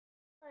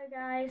Hello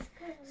guys,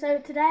 so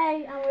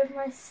today I'm with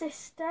my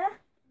sister.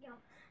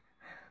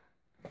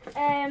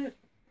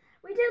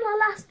 We did our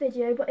last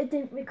video but it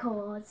didn't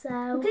record,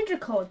 so... It did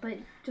record but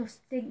it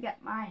just didn't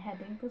get my head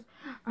in because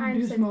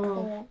I'm so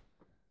small.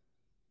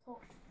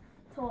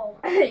 Tall.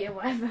 Yeah,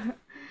 whatever.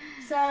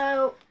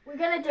 So we're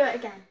going to do it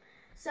again.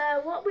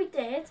 So what we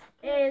did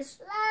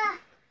is...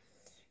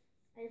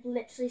 I've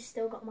literally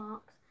still got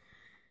marks.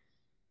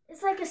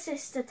 It's like a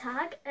sister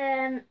tag,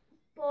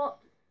 but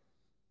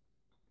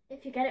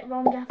if you get it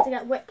wrong, you have to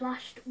get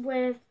whiplashed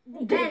with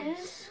the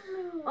ends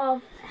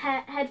of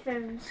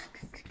headphones.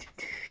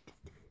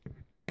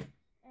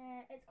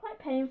 It's quite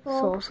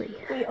painful. Saucy.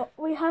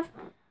 We have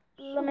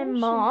blooming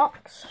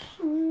marks.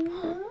 I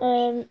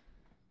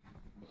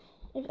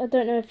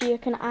don't know if you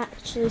can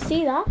actually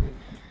see that,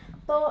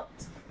 but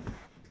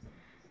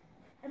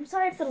I'm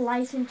sorry if the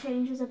lighting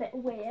changes a bit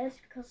weird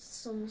because the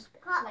sun's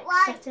like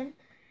setting.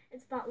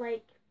 It's about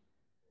like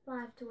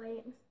 5 to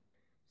 8,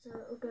 so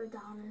it'll go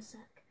down in a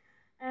sec.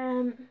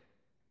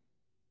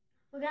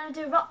 We're going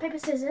to do rock, paper,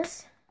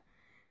 scissors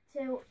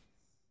to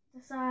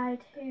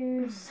decide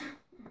who's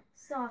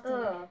starting.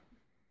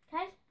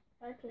 Okay?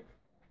 Okay.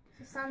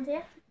 So stand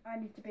here. I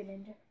need to be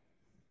ninja.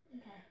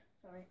 Okay.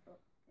 Sorry, but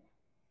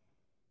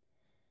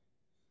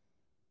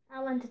yeah.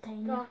 I'll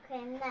entertain you.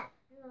 Looking at.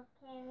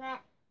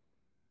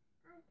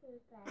 I'll do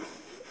that.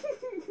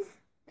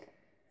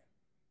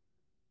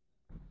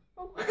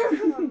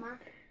 Mama.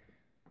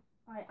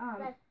 I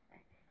am.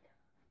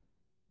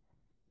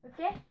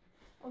 Okay?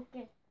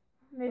 Okay.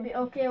 Maybe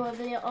okay will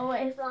be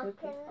always.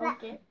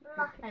 Okay.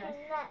 Anyway.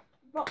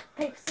 Rock,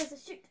 paper,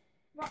 scissors, shoot.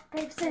 Rock,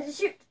 paper, scissors,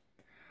 shoot.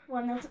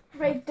 One of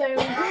right down.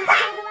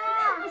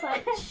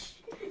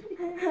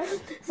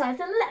 Side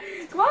to the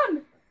left. Come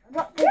on.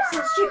 Rock, paper,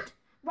 scissors, shoot.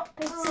 Rock,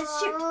 paper, scissors,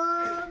 shoot.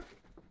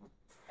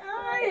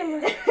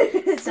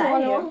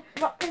 Sorry.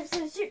 Rock, paper,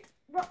 scissors, shoot.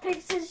 Rock,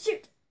 paper, scissors,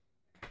 shoot.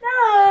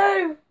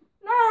 No.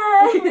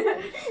 No.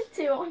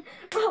 2-1.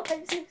 Rock,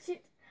 paper, scissors,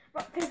 shoot.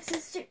 Rock, paper,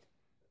 scissors, shoot.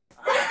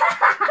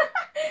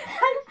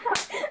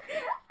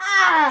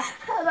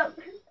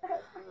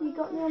 You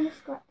got me on the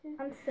scratches.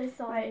 I'm so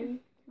sorry. Right.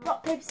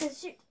 Rock, paper, scissors,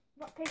 shoot.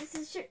 Rock, paper,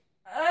 scissors, shoot.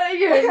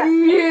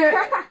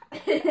 Yeah.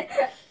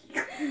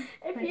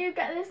 If you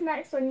get this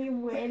next one, you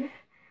win.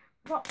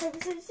 Rock, paper,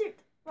 scissors, shoot.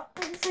 Rock,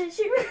 paper, scissors,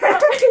 shoot.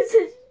 Rock, paper,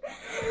 scissors.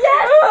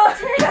 Yes!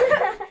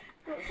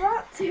 What's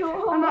that?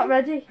 2-1. I'm not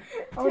ready.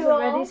 I wasn't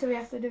ready, so we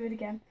have to do it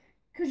again.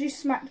 Because you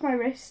smacked my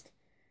wrist.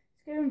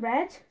 It's going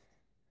red.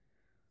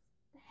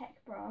 The heck,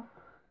 bro.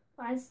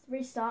 Fine,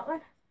 restart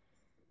then.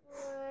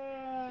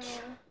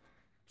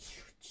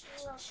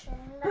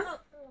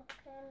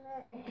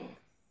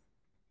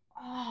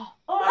 Oh.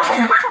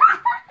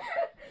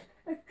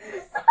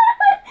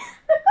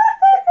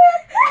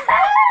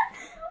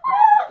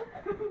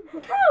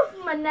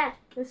 My neck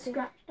was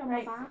scratched on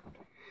my back.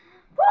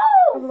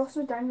 Woo! I've lost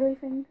my dangly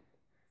thing.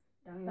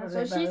 That's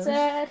what she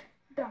said.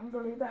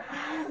 Dangly bell.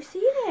 Have you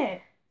seen it?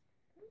 Okay.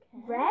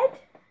 Red?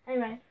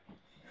 Anyway.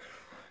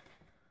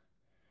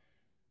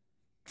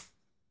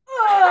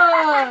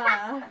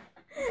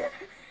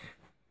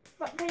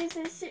 Rock, paper,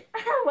 scissors, shoot.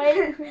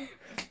 Wait.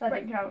 That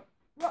didn't count.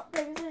 Rock,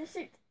 paper, scissors,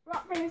 shoot.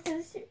 Rock, paper,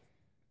 scissors, shoot.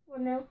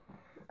 1-0.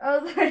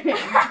 Oh,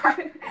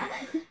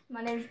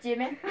 My name's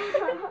Jimmy.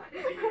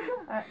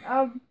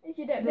 If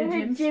you don't the know who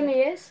gym Jimmy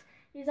is,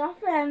 he's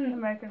off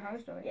American Horror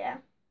Story. Yeah.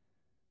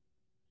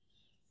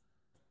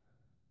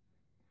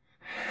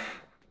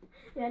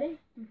 Ready?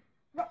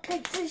 Rock,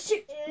 paper, scissors,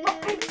 shoot.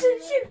 Rock, paper,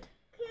 scissors, shoot.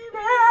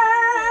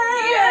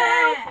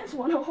 Yeah! It's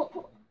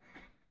 1-0.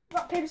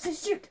 Rock, paper,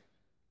 scissors, shoot.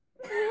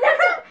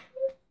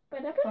 I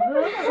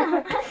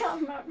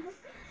can't remember.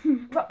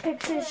 Rock,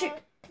 paper, scissors, shoot.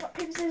 Rock,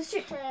 paper, scissors,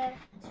 shoot.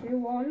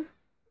 2-1.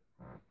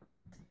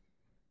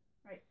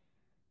 Right.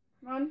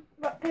 Come on.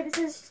 Rock, paper,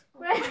 scissors.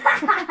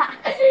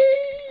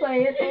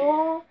 Play it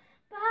all.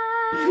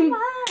 Bye.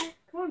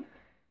 Come on.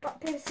 Rock,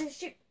 paper, scissors,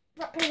 shoot.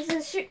 Rock, paper,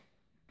 scissors, shoot.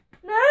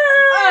 No!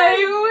 I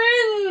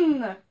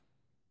win!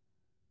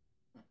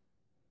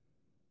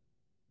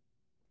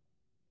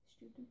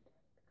 Student.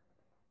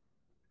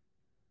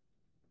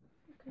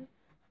 Okay.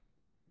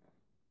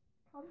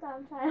 Calm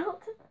down, child.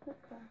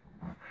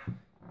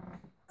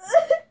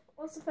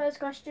 What's the first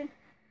question?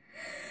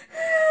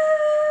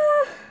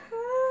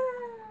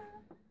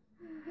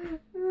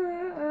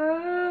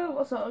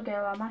 What sort of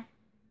girl am I?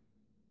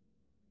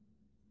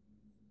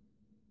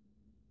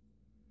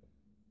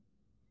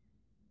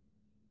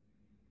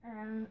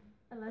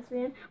 A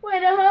lesbian.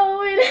 Wait a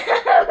hole,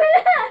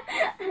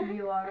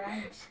 You are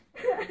right.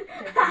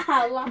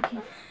 Lucky.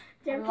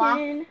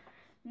 Joking.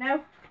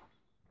 No.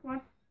 Come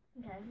on.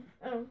 Okay.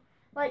 Oh,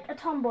 like a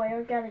tomboy or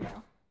a girly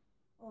girl,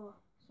 or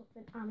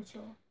something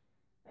amateur.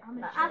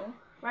 Amateur.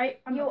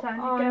 Right, I'm You not telling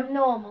you. are Go.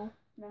 normal.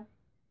 No.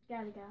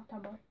 Girly girl.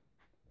 Tomboy.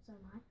 So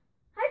am I.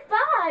 High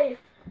five.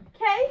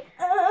 Okay.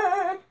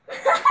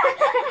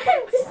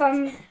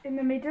 Stand in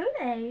the middle,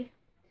 eh?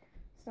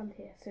 Stand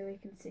here so we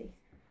can see.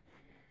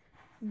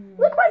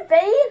 Look at my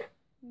vein.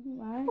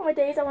 Mine. Oh my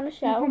days, I want to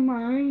show.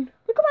 Mine.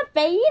 Look at my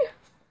vein.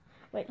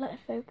 Wait, let it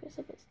focus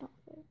if it's not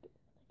focused.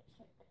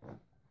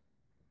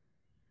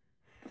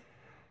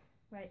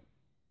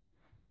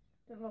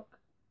 look.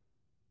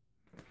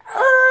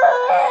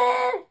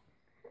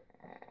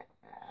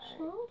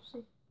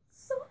 Saucy.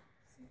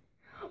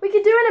 We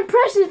can do an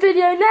impressions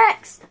video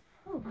next.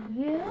 Oh,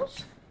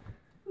 yes.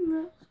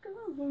 Let's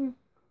go.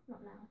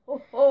 Not now.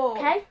 Oh.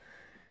 Okay.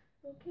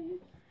 Okay.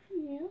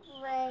 Yes.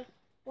 Wait.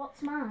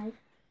 What's my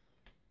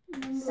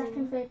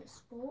second favourite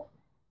sport?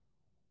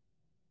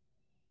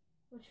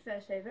 What's your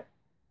first favourite?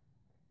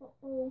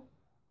 Uh-oh.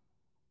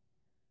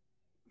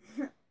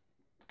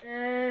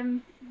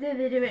 Do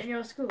they do it in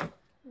your school?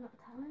 I'm not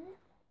telling you.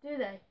 Do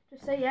they?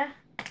 Just say yeah.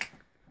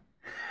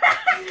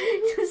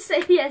 Just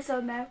say yes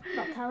or no.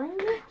 Not telling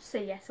you. Just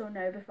say yes or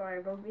no before I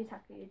rugby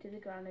tackle you to the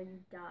ground and you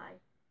die.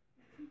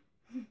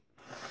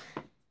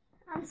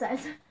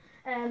 Answers.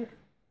 We're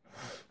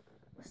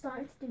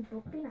starting to do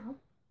rugby now.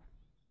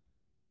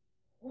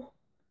 Oh.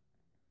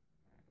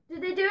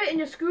 Did they do it in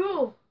your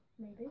school?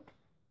 Maybe.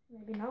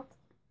 Maybe not.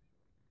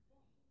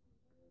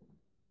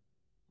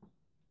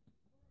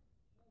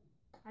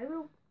 I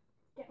will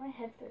get my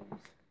headphones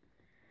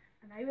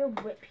and I will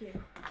whip you.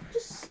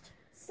 Just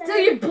Till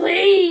say you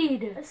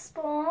bleed! a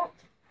sport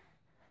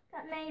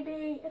that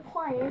maybe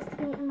requires to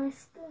be in my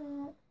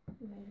school.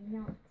 Maybe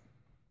not.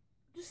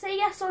 Just say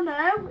yes or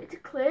no. It's a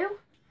clue.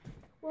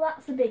 Well,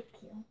 that's the big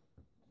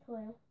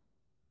clue.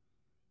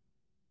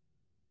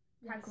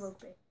 Tackle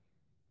rugby.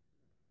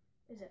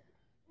 Is it?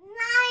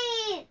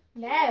 Nine.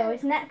 No,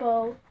 it's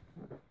netball.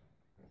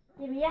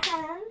 Give me your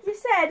hand. You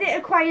said it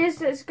requires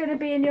that it's going to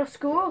be in your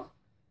school.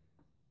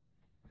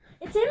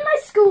 It's in my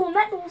school.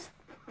 Netball's.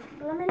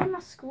 Well, I'm in my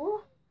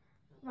school.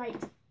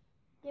 Right.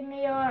 Give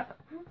me your.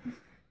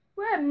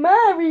 We're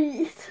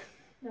married.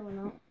 No, we're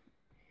not.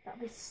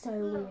 That'd be so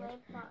weird.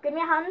 Give me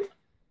your hand.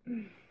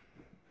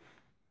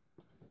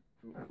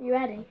 You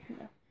ready?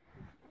 No.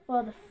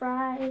 For the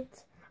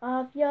fright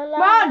of your on.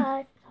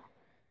 life.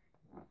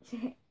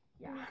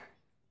 Yeah.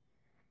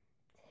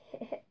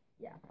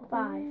 Yeah.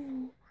 5.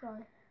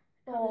 Sorry.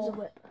 That was a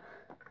whip.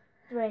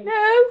 3.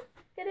 No.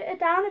 Get it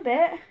down a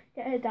bit.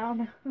 Get her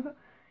down.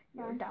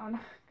 Get her down.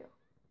 Go.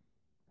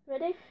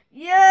 Ready?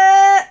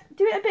 Yeah.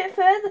 Do it a bit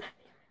further.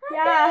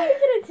 Yeah. You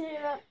couldn't do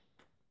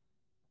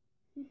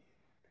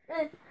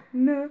that.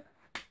 No.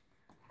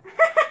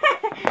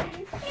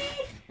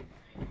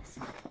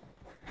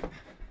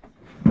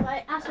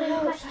 Right, ask me a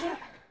question.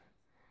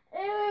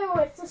 Ew,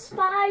 it's a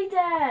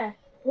spider.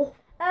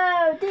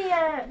 Oh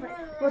dear.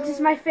 What is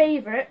my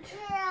favourite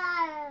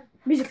Yeah.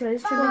 musical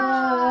instrument?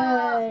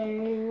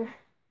 Oh.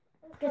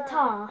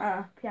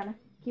 Guitar. Piano.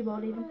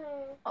 Keyboard even.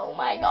 Oh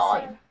my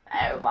god.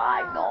 Oh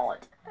my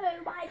god.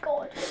 Oh my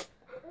god.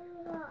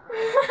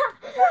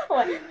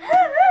 What?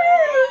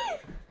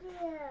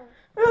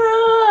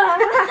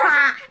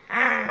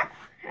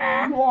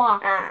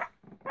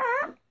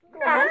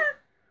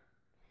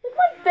 Look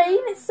my vein,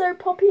 it's so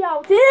poppy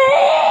out.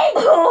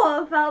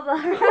 Oh, I felt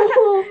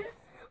that.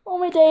 All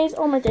my days,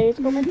 all my days,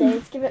 all my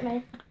days. Give it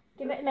me.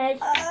 Give it me.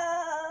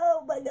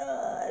 Oh my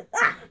god.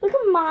 Look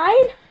at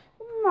mine.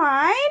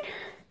 Mine?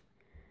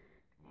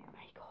 Oh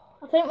my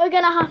god. I think we're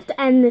gonna have to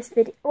end this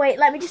video. Wait,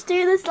 let me just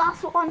do this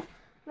last one.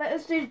 Let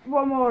us do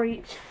one more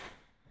each.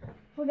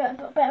 We're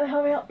gonna better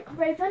hurry up.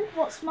 Raven,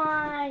 what's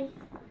my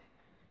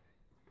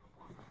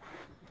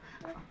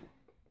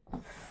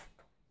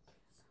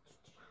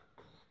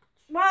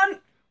One.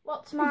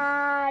 what's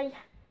my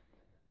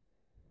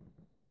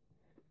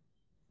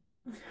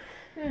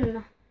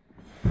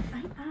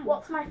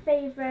what's my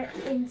favourite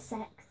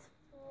insect?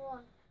 1,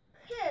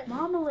 2,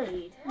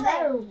 Marmalade.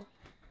 No.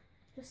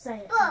 Just say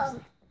it.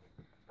 4,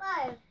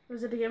 5.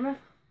 Was it begin with?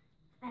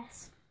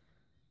 S.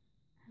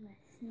 I'm a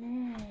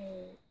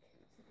snake.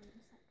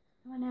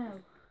 Oh, I know.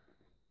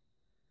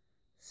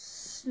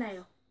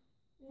 Snail.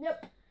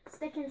 Nope.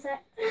 Stick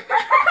insect. You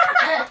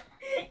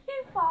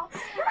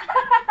farted.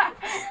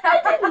 I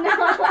did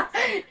not.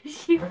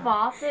 She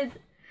farted.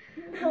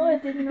 No, I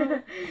did not.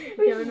 It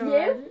was Giving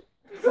you.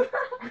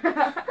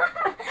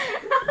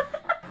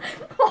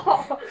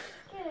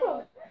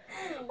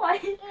 Why?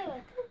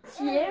 It's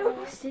you.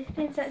 Stick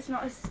insect's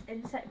not an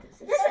insect,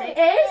 it's a Yes, stick. it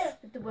is.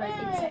 With the word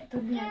insect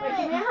on the end. Wait,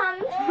 give me your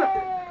hand.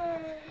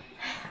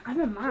 I'm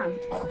a man.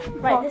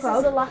 Right, this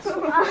is the last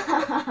one.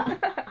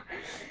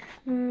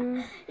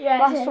 Yeah.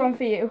 Last one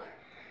for you.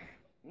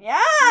 Yeah!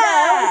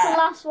 No, it's the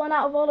last one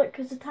out of all it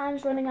because the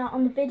time's running out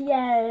on the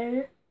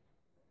video.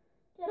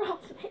 Get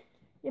off me.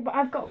 Yeah, but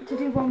I've got to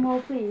do one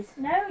more, please.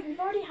 No, you've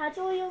already had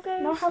all your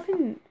goes. No, I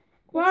haven't.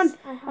 Come Yes, on.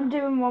 I have. I'm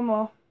doing one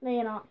more. No,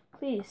 you're not.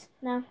 Please.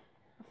 No.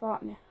 I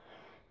thought you.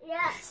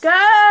 Yes.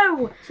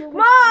 Go! Come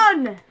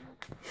on!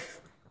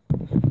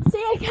 See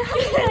you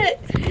again.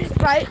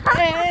 Right,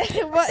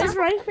 what is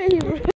my favourite?